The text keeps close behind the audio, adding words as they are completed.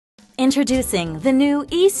Introducing the new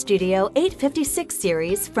eStudio856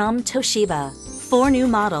 series from Toshiba. 4 new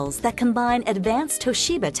models that combine advanced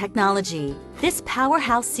Toshiba technology. This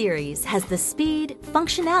powerhouse series has the speed,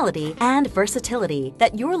 functionality, and versatility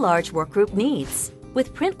that your large workgroup needs.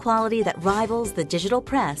 With print quality that rivals the digital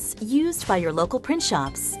press used by your local print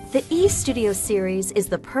shops, the eStudio series is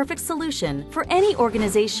the perfect solution for any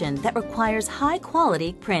organization that requires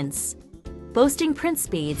high-quality prints. Boasting print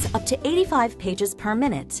speeds up to 85 pages per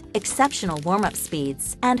minute, exceptional warm-up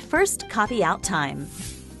speeds, and first copy out time.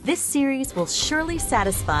 This series will surely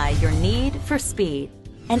satisfy your need for speed.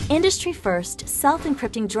 An industry-first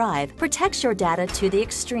self-encrypting drive protects your data to the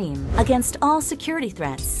extreme against all security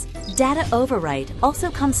threats. Data overwrite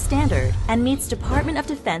also comes standard and meets Department of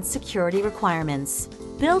Defense security requirements.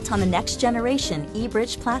 Built on the next-generation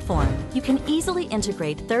eBridge platform, you can easily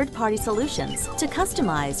integrate third-party solutions to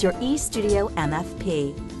customize your eStudio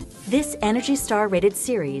MFP. This Energy Star rated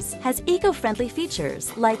series has eco-friendly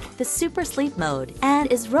features like the Super Sleep Mode and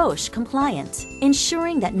is ROHS compliant,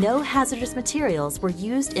 ensuring that no hazardous materials were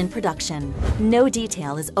used in production. No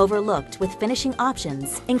detail is overlooked with finishing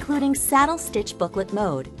options, including saddle stitch booklet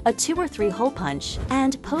mode, a 2 or 3 hole punch,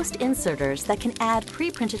 and post inserters that can add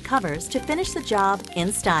pre-printed covers to finish the job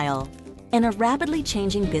in style. In a rapidly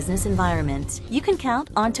changing business environment, you can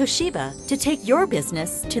count on Toshiba to take your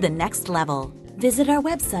business to the next level. Visit our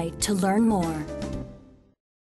website to learn more.